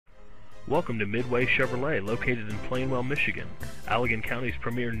Welcome to Midway Chevrolet, located in Plainwell, Michigan, Allegan County's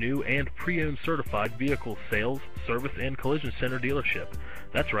premier new and pre-owned certified vehicle sales, service, and collision center dealership.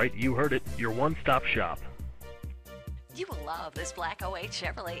 That's right, you heard it, your one-stop shop. You will love this black '08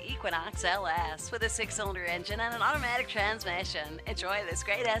 Chevrolet Equinox LS with a 6-cylinder engine and an automatic transmission. Enjoy this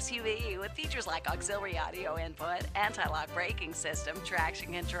great SUV with features like auxiliary audio input, anti-lock braking system,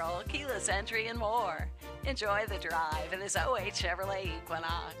 traction control, keyless entry, and more. Enjoy the drive in this '08 Chevrolet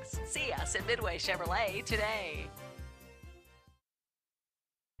Equinox. See us at Midway Chevrolet today.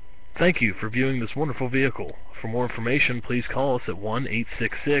 Thank you for viewing this wonderful vehicle. For more information, please call us at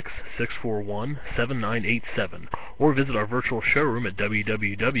 1-866-641-7987 or visit our virtual showroom at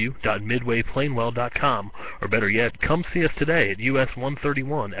www.midwayplainwell.com, or better yet, come see us today at US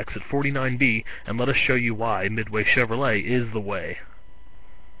 131 exit 49B and let us show you why Midway Chevrolet is the way.